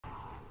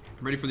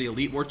Ready for the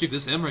elite Warchief?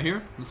 This him right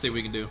here? Let's see what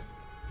we can do.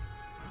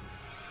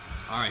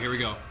 Alright, here we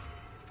go.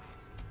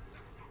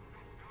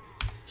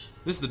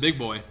 This is the big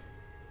boy.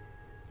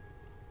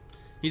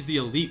 He's the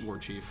elite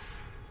Warchief.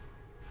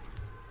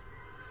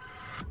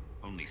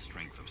 Only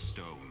strength of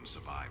stone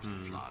survives the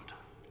flood.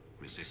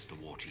 Resist the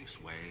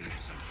Warchief's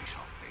waves and he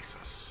shall face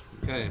us.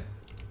 Okay.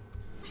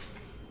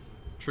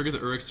 Trigger the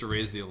Uryx to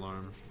raise the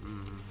alarm.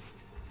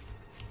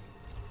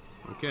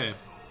 Okay.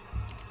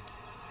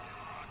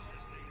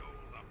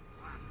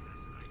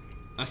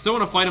 I still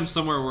want to fight him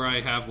somewhere where I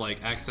have,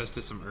 like, access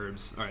to some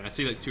herbs. Alright, I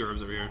see, like, 2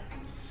 herbs over here.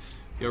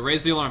 Yo,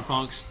 raise the alarm,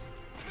 punks.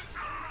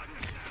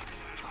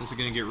 This is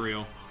gonna get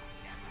real.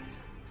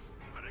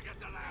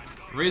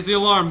 Raise the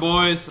alarm,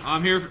 boys.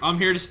 I'm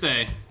here to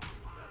stay.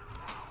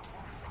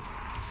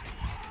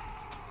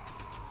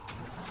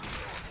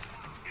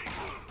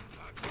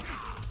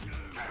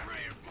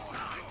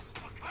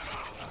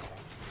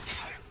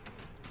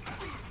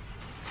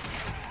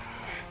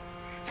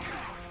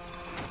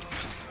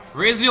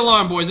 Raise the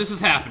alarm, boys. This is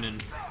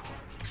happening.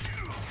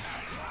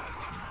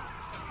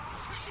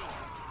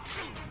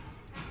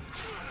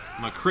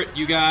 I'm gonna crit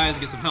you guys,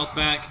 get some health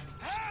back.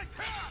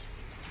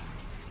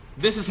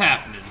 This is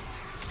happening.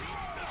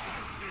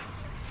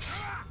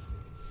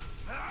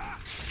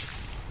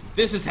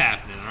 This is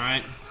happening,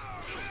 alright?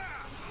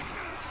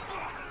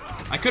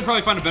 I could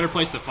probably find a better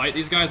place to fight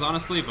these guys,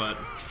 honestly, but...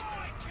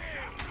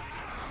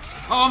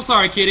 Oh, I'm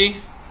sorry,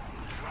 kitty.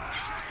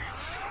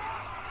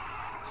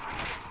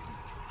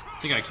 I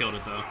think I killed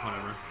it, though.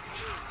 Whatever.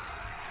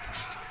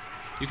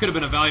 You could have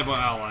been a valuable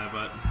ally,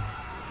 but...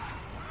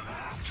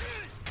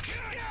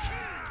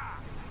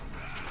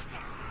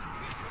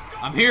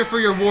 I'm here for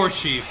your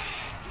Warchief.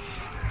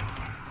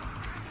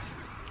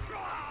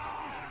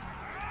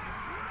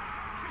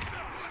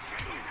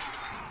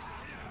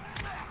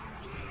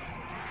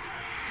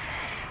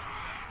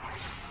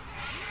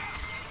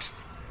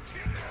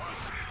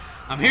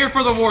 I'm here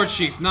for the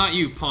Warchief, not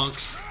you,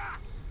 punks.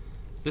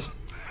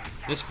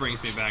 This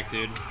brings me back,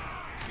 dude.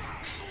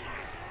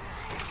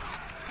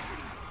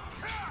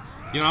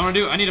 You know what I want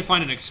to do? I need to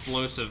find an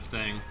explosive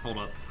thing. Hold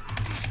up.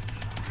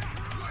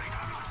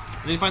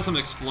 I need to find something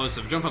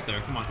explosive. Jump up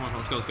there. Come on,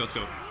 let's go.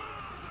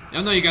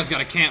 I know you guys got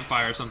a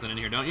campfire or something in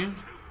here, don't you?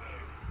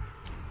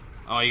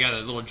 Oh, you got a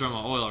little drum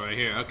of oil right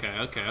here. Okay.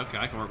 I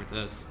can work with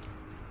this.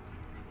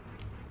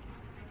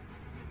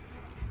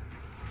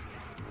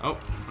 Oh,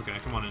 okay,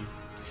 come on in.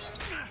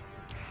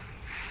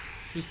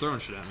 Who's throwing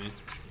shit at me?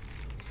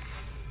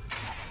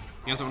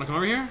 You guys want to come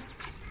over here?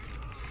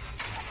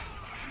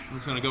 I'm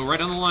just gonna go right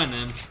down the line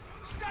then.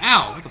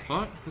 Ow! What the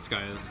fuck? This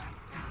guy is.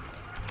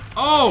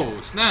 Oh!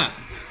 Snap!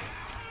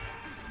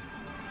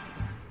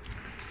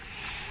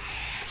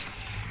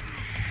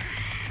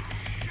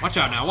 Watch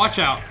out now, watch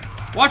out!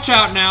 Watch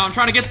out now! I'm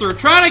trying to get through!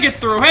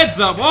 Heads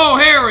up! Whoa,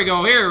 here we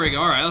go!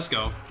 Alright, let's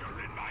go.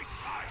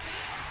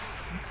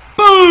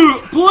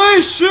 Boo!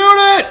 Please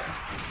shoot it!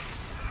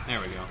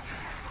 There we go.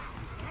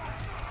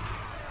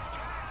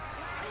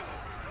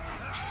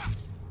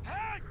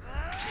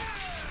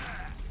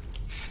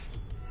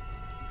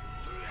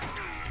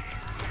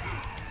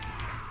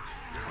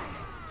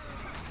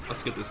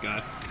 Let's get this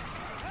guy.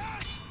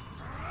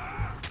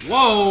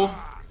 Whoa!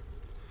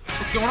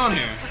 What's going on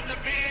here?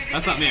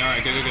 That's not me.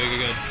 Alright, good.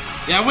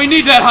 Yeah, we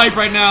need that hype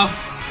right now.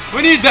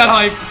 We need that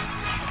hype.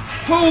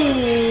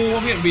 Oh,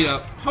 I'm getting beat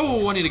up.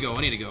 Oh, I need to go.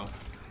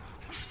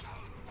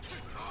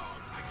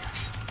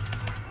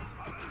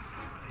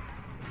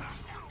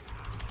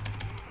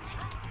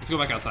 Let's go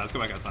back outside. Let's go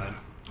back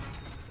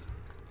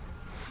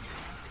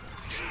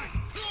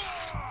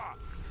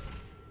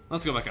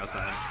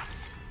outside.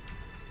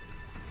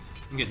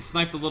 I'm getting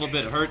sniped a little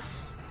bit. It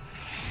hurts.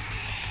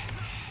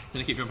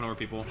 Gonna keep jumping over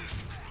people.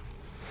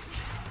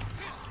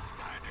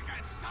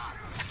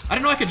 I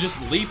didn't know I could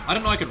just leap. I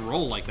didn't know I could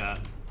roll like that.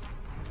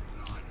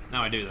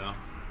 Now I do, though.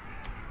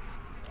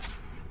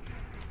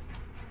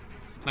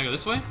 Can I go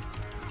this way?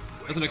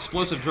 There's an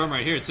explosive drum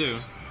right here, too.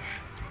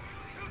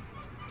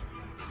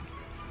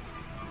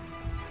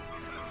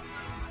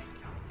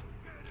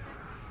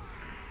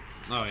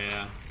 Oh,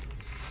 yeah.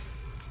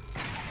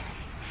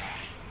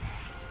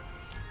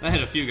 That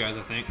hit a few guys,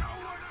 I think.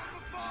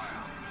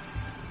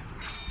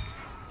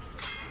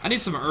 I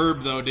need some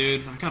herb, though,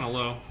 dude. I'm kind of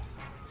low.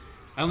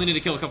 I only need to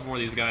kill a couple more of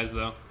these guys,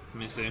 though. Let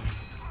me see.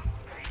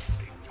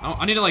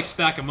 I need to, like,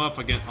 stack them up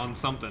again on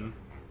something.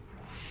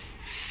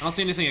 I don't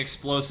see anything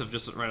explosive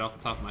just right off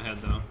the top of my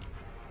head, though.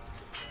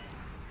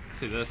 Let's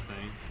see this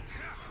thing.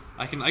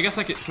 I guess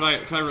I could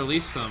I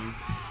release some?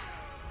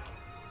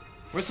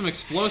 Where's some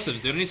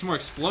explosives, dude? I need some more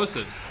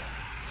explosives.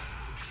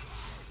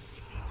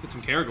 Let's get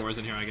some Caragors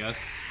in here, I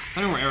guess.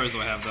 How many more arrows do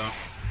I have, though?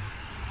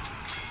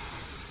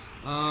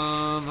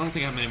 I don't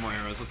think I have many more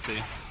arrows. Let's see.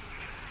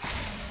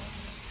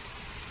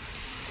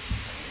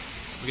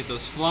 We'll get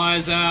those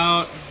flies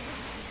out.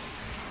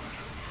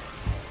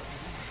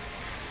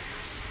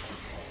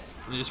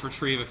 And just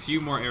retrieve a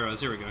few more arrows.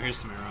 Here we go. Here's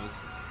some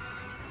arrows.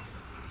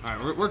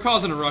 Alright, we're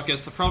causing a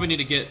ruckus. I probably need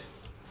to get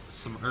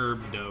some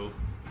herb dough.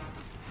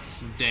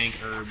 Some dank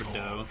herb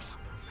dough.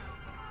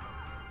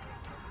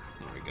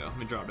 There we go. Let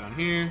me drop down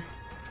here.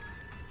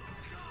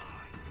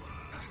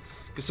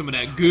 Get some of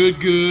that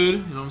good, you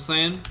know what I'm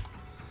saying?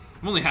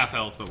 I'm only half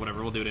health, but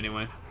whatever, we'll do it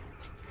anyway.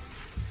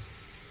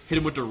 Hit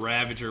him with the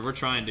Ravager. We're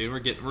trying, dude.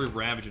 We're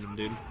ravaging him,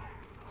 dude.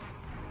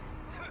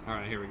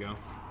 Alright, here we go.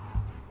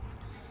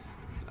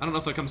 I don't know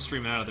if they'll come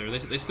streaming out of there.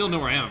 They still know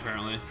where I am,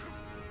 apparently.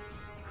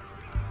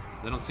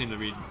 They don't seem to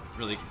be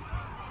really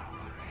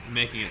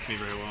making it to me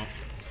very well.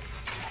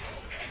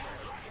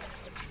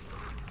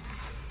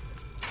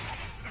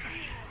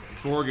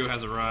 Borgu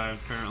has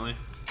arrived, apparently.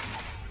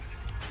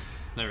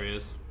 There he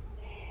is.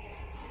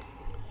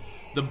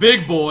 The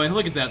big boy.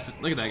 Look at that.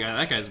 Look at that guy.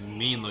 That guy's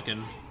mean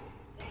looking.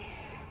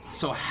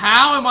 So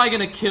how am I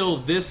gonna kill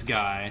this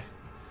guy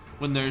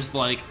when there's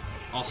like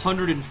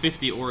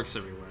 150 orcs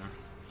everywhere?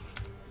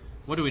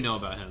 What do we know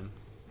about him?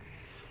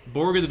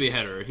 Borgu the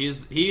Beheader. He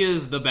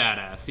is the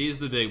badass. He's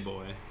the big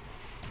boy.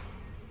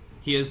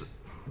 He is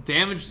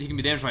damaged. He can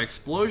be damaged by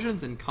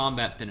explosions and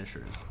combat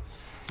finishers.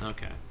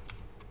 Okay.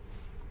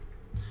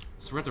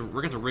 So we're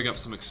gonna have to rig up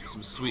some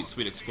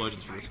sweet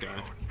explosions for this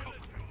guy.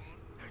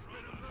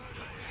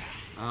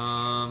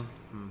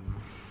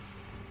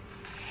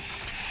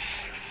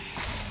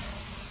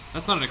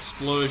 That's not an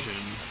explosion.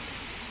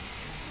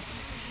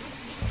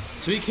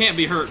 So he can't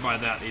be hurt by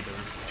that either.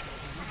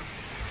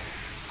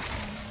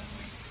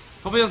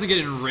 Hope he doesn't get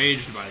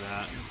enraged by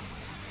that.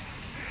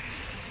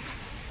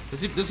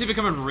 Does he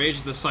become enraged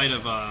at the sight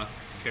of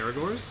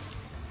Caragors?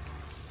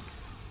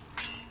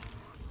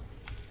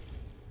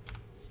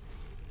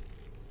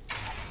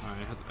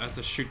 Alright, I have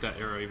to shoot that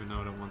arrow even though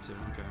I don't want to.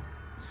 Okay.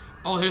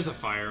 Oh, there's a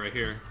fire right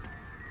here.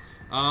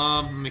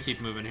 Let me keep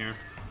moving here.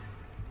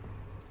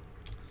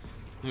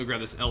 Let me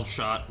grab this elf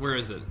shot. Where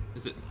is it?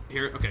 Is it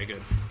here? Okay,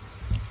 good.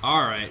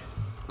 Alright.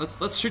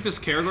 Let's shoot this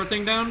Caragor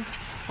thing down.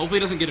 Hopefully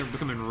he doesn't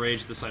become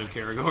enraged at the sight of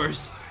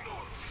Caragors.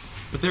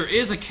 But there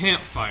is a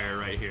campfire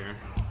right here.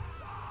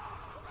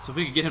 So if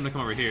we could get him to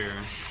come over here.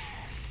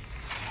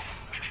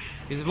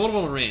 He's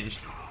invulnerable in range.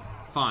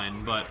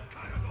 Fine, but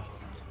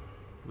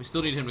we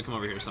still need him to come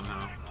over here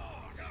somehow.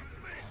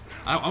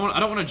 I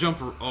don't want to jump.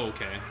 Oh,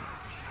 okay.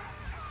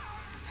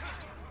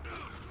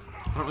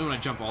 I don't really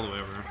want to jump all the way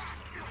over.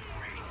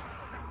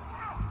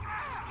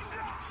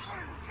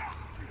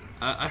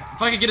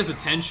 If I could get his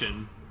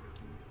attention.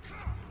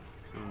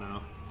 Oh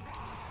no.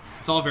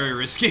 It's all very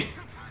risky.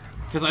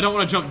 Because I don't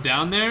want to jump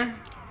down there.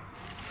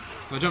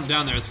 So if I jump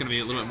down there, it's going to be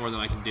a little bit more than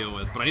I can deal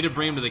with. But I need to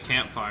bring him to the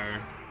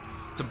campfire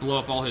to blow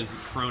up all his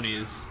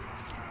cronies.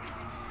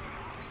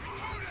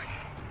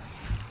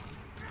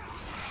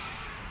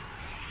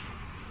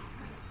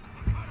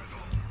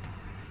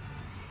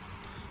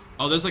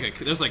 Oh, there's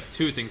like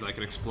two things I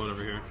could explode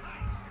over here.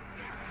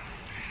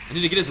 I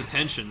need to get his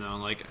attention though.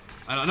 Like,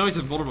 I know he's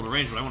invulnerable to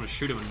range, but I want to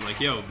shoot him and be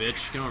like, yo,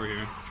 bitch, come over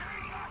here.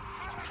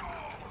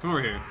 Come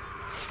over here.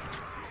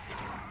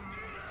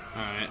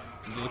 Alright.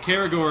 The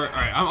Caragor.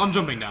 Alright, I'm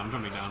jumping down. I'm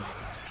jumping down.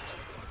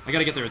 I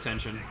gotta get their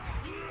attention.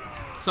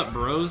 What's up,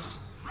 bros?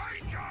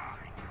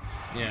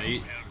 Yeah,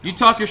 you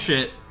talk your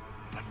shit.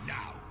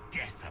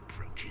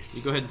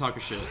 You go ahead and talk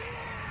your shit.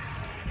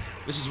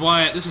 This is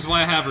why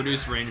I have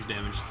reduced range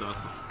damage stuff.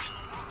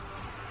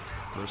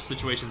 For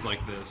situations like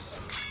this.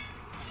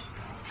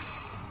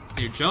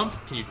 Can you jump?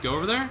 Can you go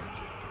over there?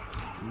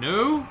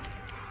 No?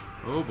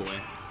 Oh boy.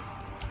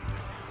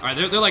 Alright,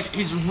 they're like,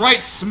 he's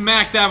right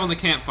smack dab on the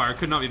campfire.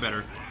 Could not be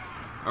better.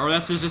 Or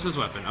that's just his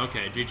weapon.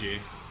 Okay, GG.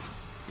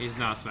 He's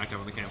not smack dab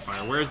on the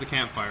campfire. Where's the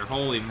campfire?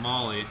 Holy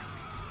moly.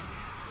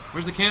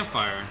 Where's the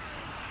campfire?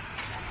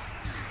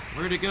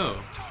 Where'd it go?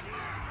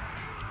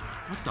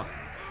 What the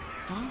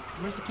fuck?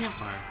 Where's the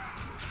campfire?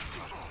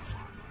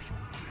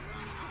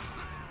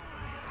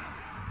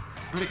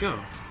 Where'd it go?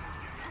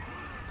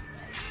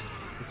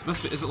 This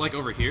must be. Is it like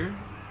over here?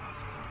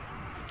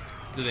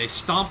 Do they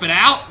stomp it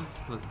out?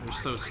 They're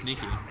so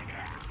sneaky.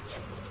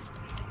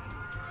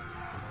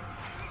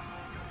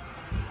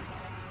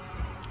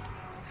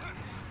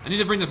 I need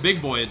to bring the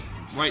big boy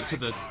right to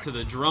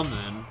the drum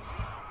then.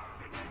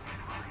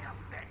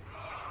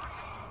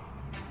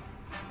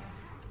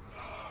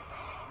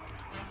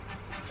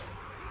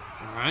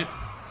 All right.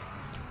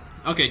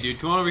 Okay, dude,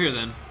 come on over here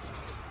then.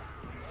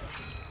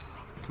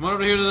 Come on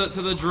over here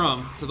to the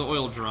drum, to the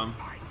oil drum.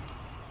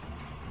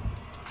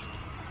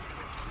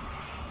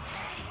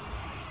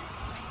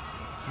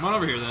 Come on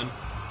over here then.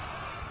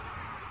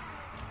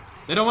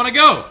 They don't want to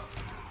go.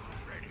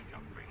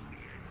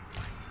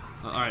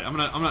 All right,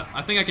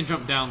 I think I can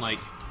jump down. Like,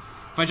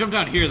 if I jump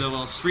down here,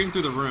 they'll stream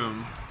through the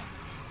room.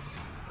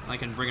 I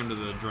can bring them to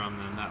the drum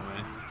then that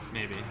way,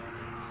 maybe.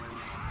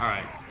 All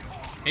right.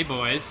 Hey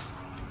boys,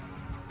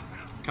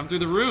 come through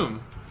the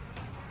room.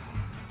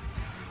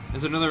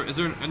 Is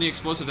there any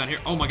explosives down here?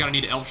 Oh my god, I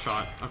need an elf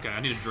shot. Okay,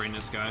 I need to drain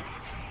this guy.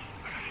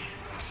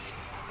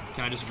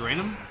 Can I just drain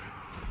him?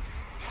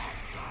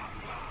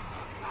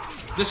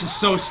 This is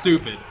so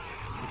stupid.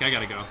 Okay, I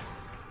gotta go.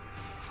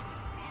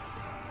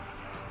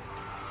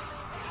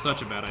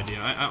 Such a bad idea.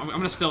 I'm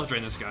gonna stealth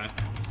drain this guy.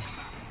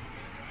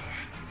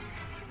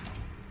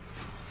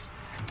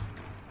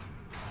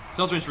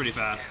 Stealth drain's pretty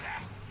fast.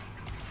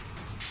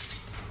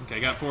 Okay,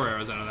 got 4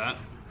 arrows out of that.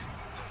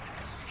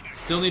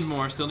 Still need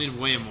more, still need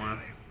way more.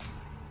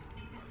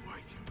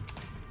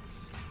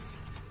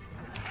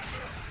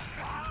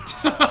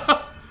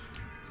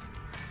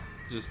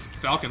 Just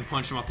Falcon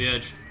punch him off the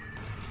edge.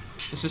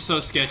 This is so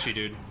sketchy,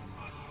 dude.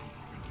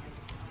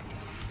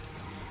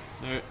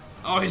 There.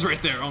 Oh, he's right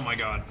there. Oh my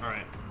god.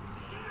 Alright.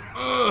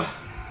 Ugh.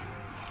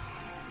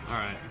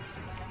 Alright.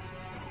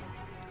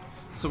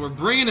 So we're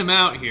bringing him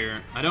out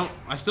here.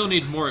 I still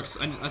need more.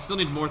 I still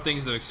need more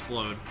things to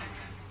explode.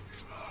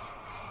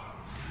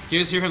 You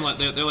guys hear him? Like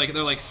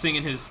they're like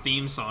singing his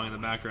theme song in the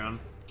background.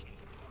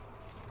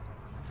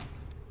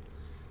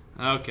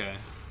 Okay.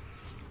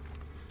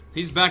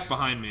 He's back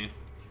behind me.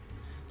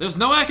 There's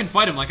no way I can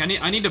fight him. Like I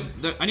need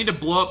to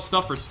blow up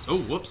stuff for. Oh,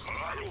 whoops.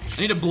 I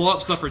need to blow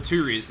up stuff for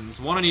 2 reasons.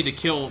 1, I need to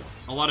kill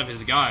a lot of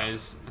his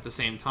guys at the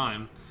same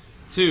time.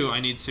 2, I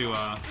need to.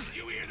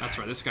 That's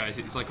right. This guy,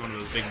 he's like one of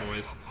those big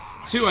boys.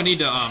 2, I need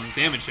to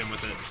damage him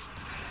with it.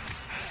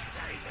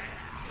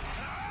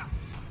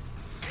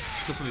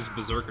 Kill some of these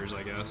berserkers,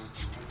 I guess.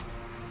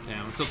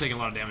 Damn, I'm still taking a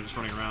lot of damage just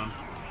running around.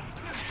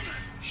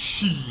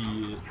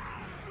 Shit.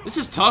 This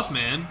is tough,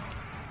 man.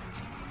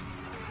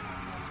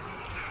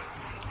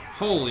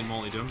 Holy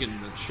moly, dude, I'm getting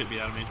the shit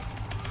beat out of me.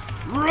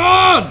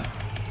 Run!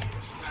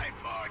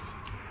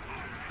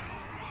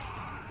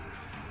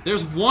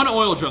 There's 1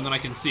 oil drum that I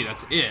can see,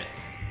 that's it.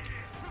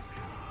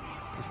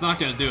 It's not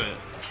gonna do it.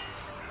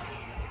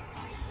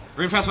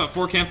 We're gonna pass about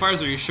 4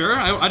 campfires, are you sure?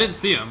 I didn't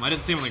see him. I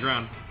didn't see him on the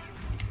ground.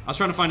 I was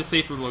trying to find a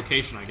safer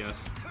location, I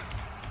guess.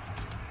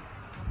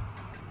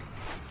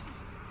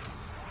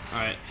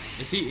 Alright,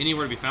 is he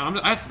anywhere to be found?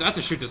 I have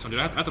to shoot this one, dude.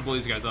 I have to blow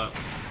these guys up.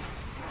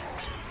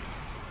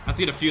 I have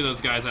to get a few of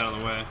those guys out of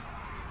the way.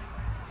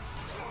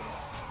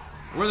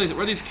 Where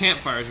are these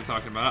campfires you're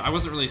talking about? I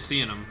wasn't really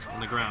seeing them on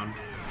the ground.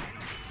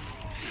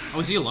 Oh,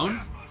 is he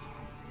alone?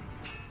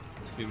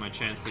 This could be my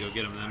chance to go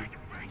get him then.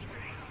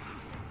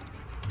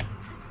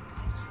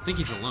 I think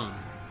he's alone.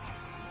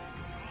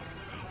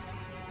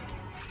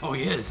 Oh,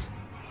 he is.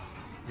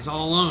 He's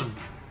all alone.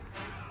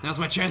 Now's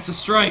my chance to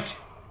strike.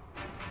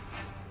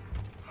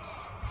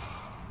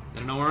 They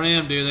don't know where I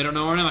am, dude. They don't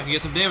know where I am. I can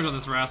get some damage on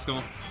this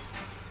rascal.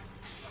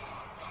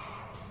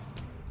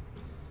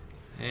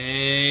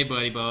 Hey,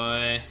 buddy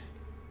boy.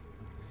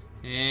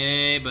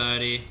 Hey,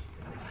 buddy.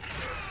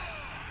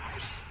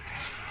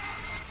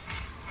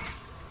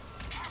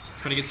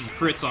 Trying to get some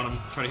crits on him.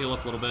 Try to heal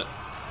up a little bit.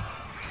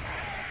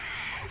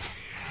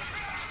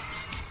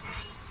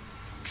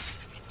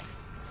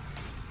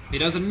 He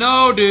doesn't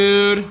know,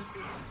 dude.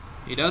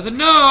 He doesn't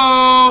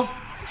know.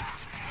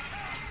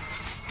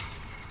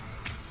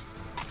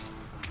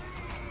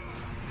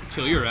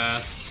 Kill your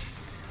ass.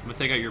 I'm gonna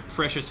take out your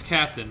precious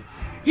captain.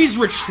 He's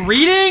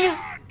retreating?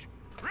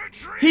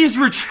 He's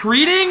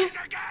retreating?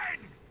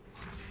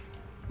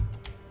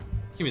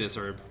 Give me this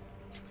herb.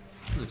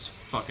 This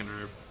fucking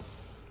herb.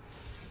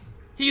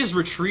 He is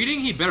retreating?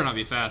 He better not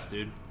be fast,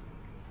 dude.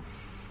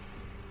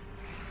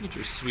 Get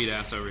your sweet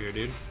ass over here,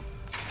 dude.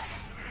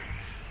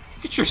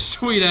 Get your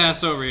sweet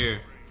ass over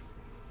here.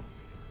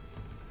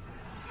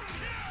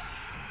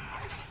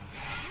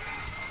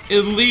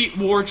 Elite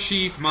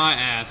Warchief my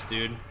ass,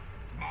 dude.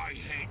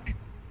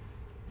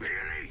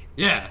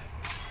 Yeah.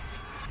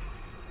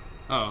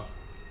 Oh.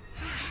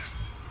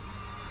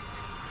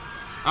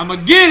 I'ma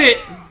get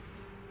it!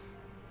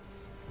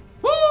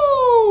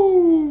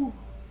 Woo!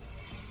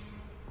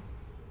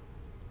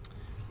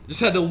 Just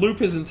had to loop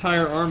his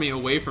entire army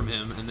away from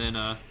him and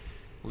then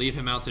leave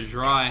him out to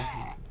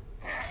dry.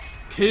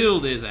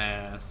 Killed his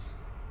ass.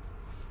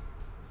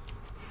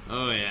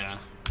 Oh yeah.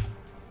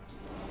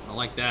 I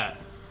like that.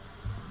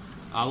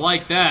 I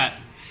like that.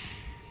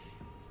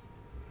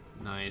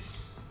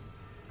 Nice.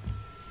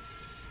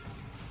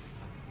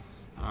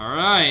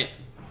 Alright.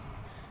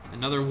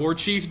 Another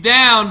Warchief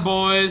down,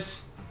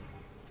 boys.